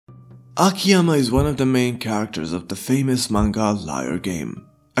Akiyama is one of the main characters of the famous manga Liar Game,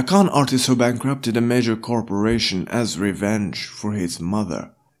 a con artist who bankrupted a major corporation as revenge for his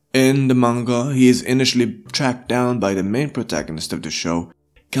mother. In the manga, he is initially tracked down by the main protagonist of the show,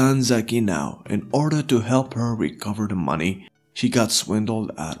 Kanzaki Nao, in order to help her recover the money she got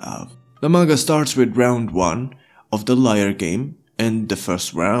swindled out of. The manga starts with round 1 of the Liar Game. In the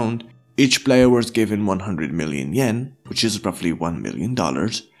first round, each player was given 100 million yen, which is roughly $1 million,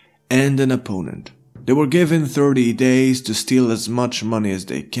 and an opponent. They were given 30 days to steal as much money as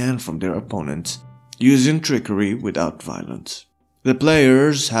they can from their opponents, using trickery without violence. The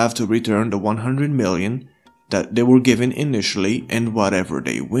players have to return the 100 million that they were given initially, and whatever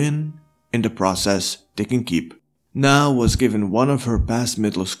they win in the process they can keep. Nao was given one of her past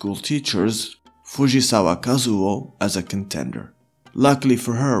middle school teachers, Fujisawa Kazuo, as a contender. Luckily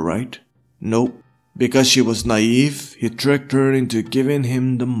for her, right? Nope. Because she was naive, he tricked her into giving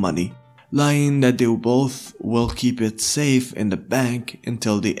him the money, lying that they both will keep it safe in the bank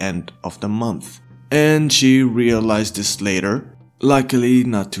until the end of the month. And she realized this later, luckily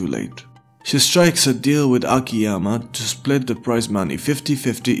not too late. She strikes a deal with Akiyama to split the prize money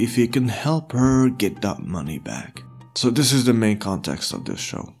 50-50 if he can help her get that money back. So this is the main context of this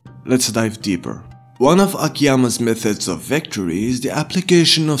show. Let's dive deeper. One of Akiyama's methods of victory is the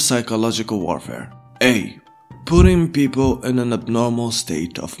application of psychological warfare. A. Putting people in an abnormal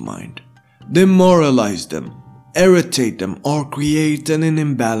state of mind. Demoralize them, irritate them, or create an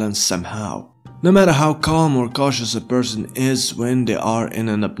imbalance somehow. No matter how calm or cautious a person is when they are in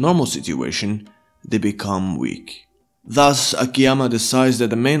an abnormal situation, they become weak. Thus, Akiyama decides that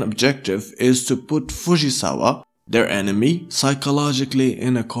the main objective is to put Fujisawa, their enemy, psychologically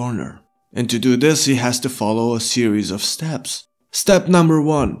in a corner. And to do this, he has to follow a series of steps. Step number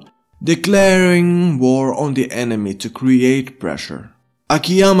 1. Declaring war on the enemy to create pressure.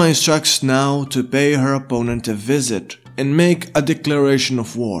 Akiyama instructs Nao to pay her opponent a visit and make a declaration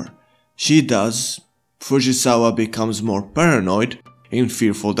of war. She does. Fujisawa becomes more paranoid and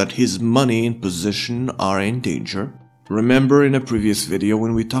fearful that his money and position are in danger. Remember in a previous video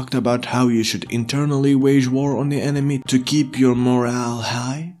when we talked about how you should internally wage war on the enemy to keep your morale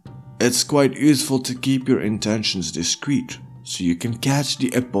high? It's quite useful to keep your intentions discreet, so you can catch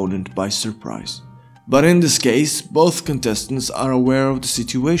the opponent by surprise. But in this case, both contestants are aware of the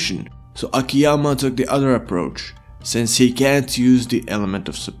situation, so Akiyama took the other approach, since he can't use the element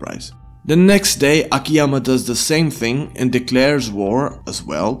of surprise. The next day, Akiyama does the same thing and declares war as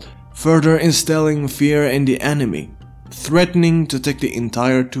well, further instilling fear in the enemy, threatening to take the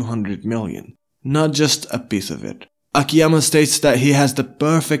entire 200 million, not just a piece of it. Akiyama states that he has the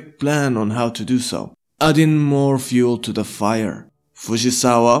perfect plan on how to do so, adding more fuel to the fire.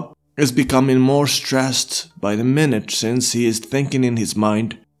 Fujisawa is becoming more stressed by the minute since he is thinking in his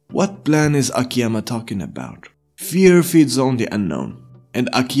mind, what plan is Akiyama talking about? Fear feeds on the unknown, and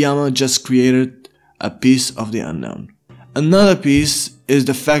Akiyama just created a piece of the unknown. Another piece is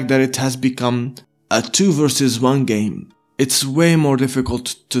the fact that it has become a 2 versus 1 game. It's way more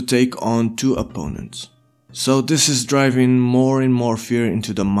difficult to take on 2 opponents. So this is driving more and more fear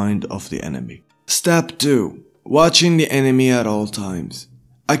into the mind of the enemy. Step 2. Watching the enemy at all times.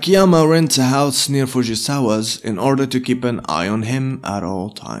 Akiyama rents a house near Fujisawa's in order to keep an eye on him at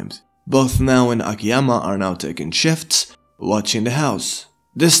all times. Both Nao and Akiyama are now taking shifts, watching the house.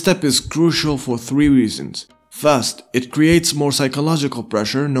 This step is crucial for 3 reasons. First, it creates more psychological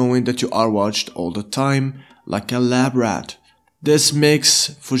pressure knowing that you are watched all the time, like a lab rat. This makes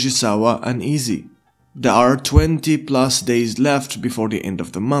Fujisawa uneasy. There are 20 plus days left before the end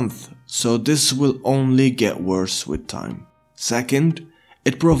of the month, so this will only get worse with time. Second,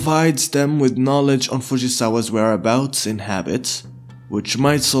 it provides them with knowledge on Fujisawa's whereabouts and habits, which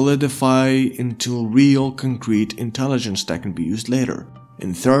might solidify into real concrete intelligence that can be used later.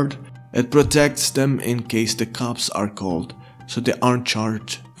 And third, it protects them in case the cops are called, so they aren't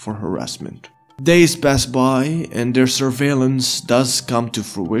charged for harassment. Days pass by and their surveillance does come to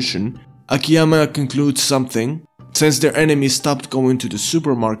fruition. Akiyama concludes something. Since their enemy stopped going to the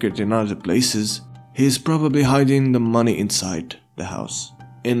supermarket and other places, he is probably hiding the money inside the house,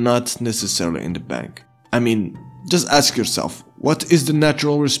 and not necessarily in the bank. I mean, just ask yourself, what is the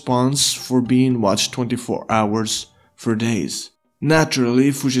natural response for being watched 24 hours for days?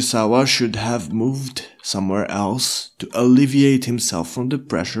 Naturally, Fujisawa should have moved somewhere else to alleviate himself from the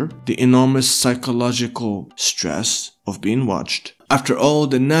pressure, the enormous psychological stress of being watched. After all,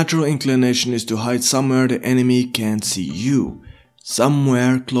 the natural inclination is to hide somewhere the enemy can't see you,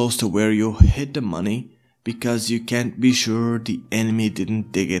 somewhere close to where you hid the money, because you can't be sure the enemy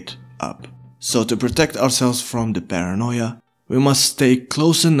didn't dig it up. So to protect ourselves from the paranoia, we must stay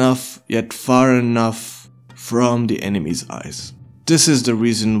close enough yet far enough from the enemy's eyes. This is the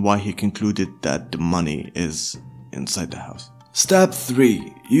reason why he concluded that the money is inside the house. Step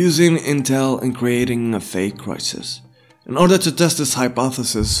 3. Using intel and creating a fake crisis. In order to test this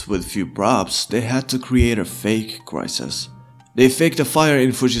hypothesis with few props, they had to create a fake crisis. They faked a fire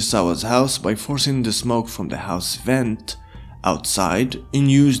in Fujisawa's house by forcing the smoke from the house vent outside and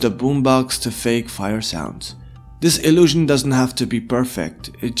used a boombox to fake fire sounds. This illusion doesn't have to be perfect,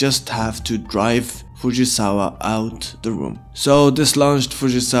 it just have to drive Fujisawa out the room. So this launched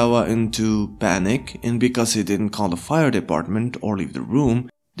Fujisawa into panic, and because he didn't call the fire department or leave the room,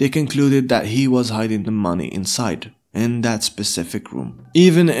 they concluded that he was hiding the money inside, in that specific room.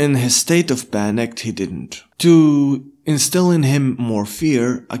 Even in his state of panic, he didn't. To instill in him more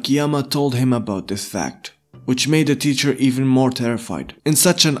fear, Akiyama told him about this fact, which made the teacher even more terrified. In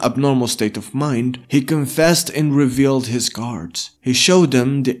such an abnormal state of mind, he confessed and revealed his cards. He showed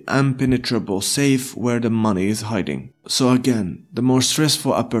them the impenetrable safe where the money is hiding. So again, the more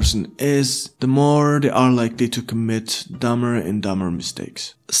stressful a person is, the more they are likely to commit dumber and dumber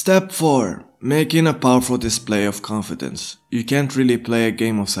mistakes. Step 4. Making a powerful display of confidence. You can't really play a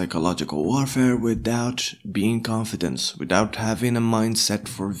game of psychological warfare without being confident, without having a mindset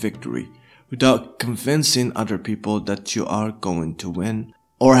for victory, without convincing other people that you are going to win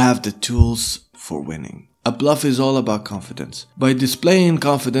or have the tools for winning. A bluff is all about confidence. By displaying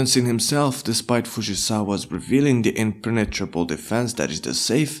confidence in himself despite Fujisawa's revealing the impenetrable defense that is the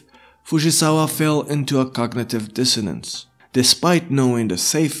safe, Fujisawa fell into a cognitive dissonance. Despite knowing the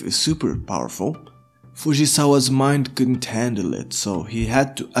safe is super powerful, Fujisawa's mind couldn't handle it, so he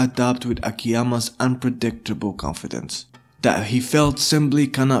had to adapt with Akiyama's unpredictable confidence that he felt simply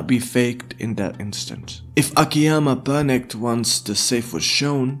cannot be faked in that instant. If Akiyama panicked once the safe was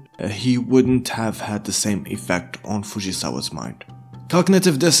shown, he wouldn't have had the same effect on Fujisawa's mind.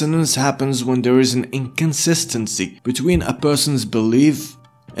 Cognitive dissonance happens when there is an inconsistency between a person's belief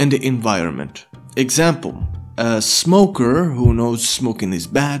and the environment. Example, a smoker who knows smoking is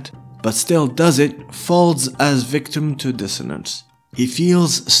bad but still does it falls as victim to dissonance. He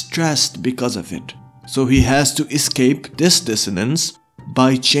feels stressed because of it. So he has to escape this dissonance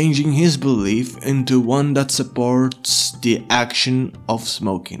by changing his belief into one that supports the action of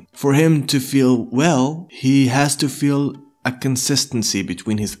smoking. For him to feel well, he has to feel a consistency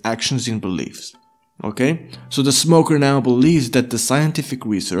between his actions and beliefs. Okay? So the smoker now believes that the scientific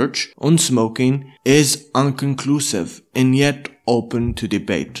research on smoking is inconclusive and yet open to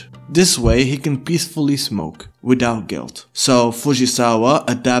debate. This way he can peacefully smoke without guilt. So Fujisawa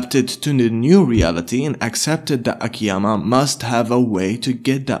adapted to the new reality and accepted that Akiyama must have a way to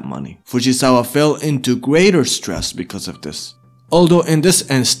get that money. Fujisawa fell into greater stress because of this. Although in this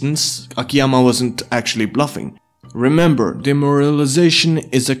instance, Akiyama wasn't actually bluffing. Remember, demoralization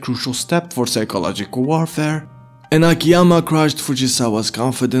is a crucial step for psychological warfare, and Akiyama crushed Fujisawa's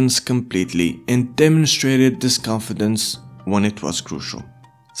confidence completely and demonstrated this confidence when it was crucial.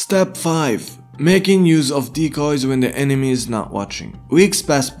 Step 5. Making use of decoys when the enemy is not watching. Weeks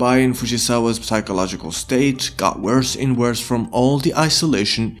passed by and Fujisawa's psychological state got worse and worse from all the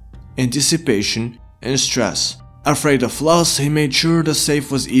isolation, anticipation, and stress. Afraid of loss, he made sure the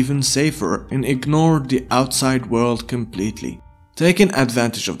safe was even safer and ignored the outside world completely. Taking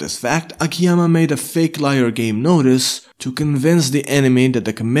advantage of this fact, Akiyama made a fake liar game notice to convince the enemy that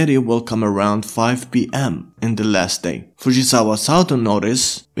the committee will come around 5 p.m. in the last day. Fujisawa saw the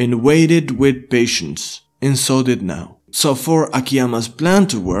notice and waited with patience, and so did Nao. So for Akiyama's plan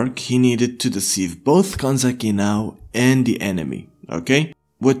to work, he needed to deceive both Kanzaki Nao and the enemy, okay?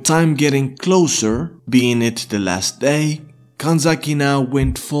 With time getting closer, being it the last day, Kanzaki Nao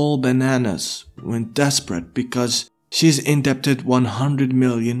went full bananas, went desperate because she's indebted 100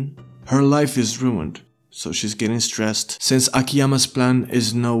 million, her life is ruined, so she's getting stressed since Akiyama's plan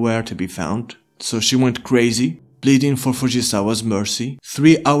is nowhere to be found. So she went crazy, pleading for Fujisawa's mercy.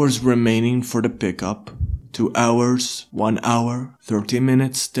 3 hours remaining for the pickup, 2 hours, 1 hour, 30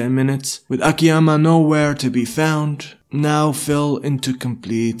 minutes, 10 minutes. With Akiyama nowhere to be found, Nao fell into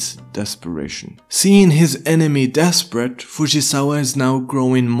complete desperation. Seeing his enemy desperate, Fujisawa is now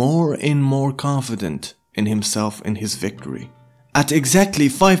growing more and more confident in himself and his victory. At exactly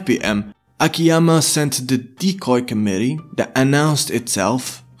 5 p.m., Akiyama sent the decoy committee that announced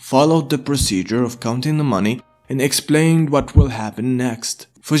itself, followed the procedure of counting the money, and explained what will happen next.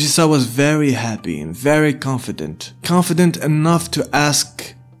 Fujisawa was very happy and very confident enough to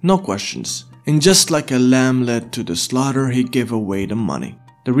ask no questions. And just like a lamb led to the slaughter, he gave away the money.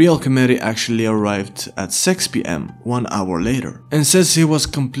 The real committee actually arrived at 6 p.m. 1 hour later, and since he was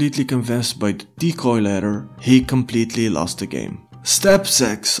completely convinced by the decoy letter, he completely lost the game. Step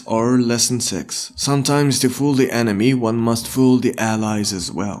 6 or Lesson 6. Sometimes to fool the enemy, one must fool the allies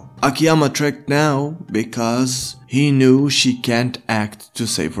as well. Akiyama tricked Nao because he knew she can't act to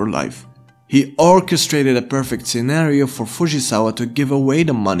save her life. He orchestrated a perfect scenario for Fujisawa to give away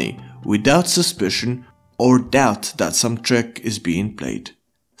the money without suspicion or doubt that some trick is being played.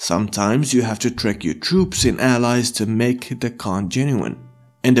 Sometimes you have to trick your troops and allies to make the con genuine.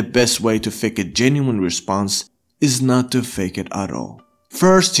 And the best way to fake a genuine response is not to fake it at all.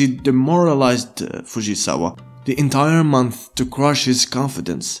 First, he demoralized Fujisawa the entire month to crush his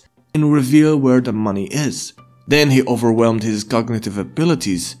confidence and reveal where the money is. Then he overwhelmed his cognitive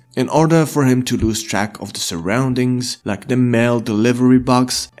abilities in order for him to lose track of the surroundings like the mail delivery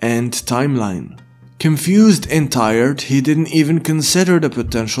box and timeline. Confused and tired, he didn't even consider the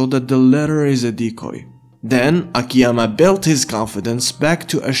potential that the letter is a decoy. Then, Akiyama built his confidence back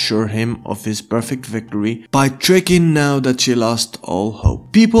to assure him of his perfect victory by tricking Nao that she lost all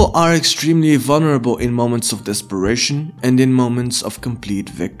hope. People are extremely vulnerable in moments of desperation and in moments of complete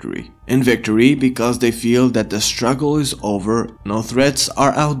victory. In victory, because they feel that the struggle is over, no threats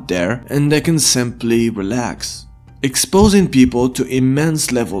are out there, and they can simply relax. Exposing people to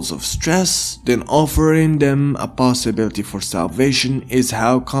immense levels of stress, then offering them a possibility for salvation is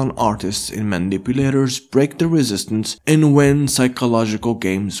how con artists and manipulators break the resistance and win psychological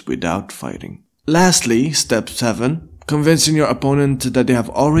games without fighting. Lastly, step 7. Convincing your opponent that they have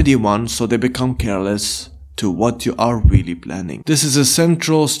already won so they become careless to what you are really planning. This is a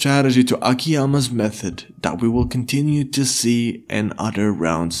central strategy to Akiyama's method that we will continue to see in other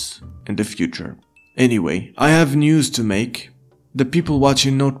rounds in the future. Anyway, I have news to make. The People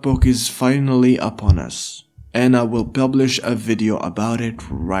Watching Notebook is finally upon us, and I will publish a video about it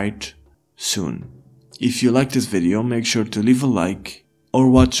right soon. If you like this video, make sure to leave a like or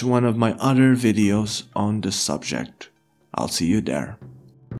watch one of my other videos on the subject. I'll see you there.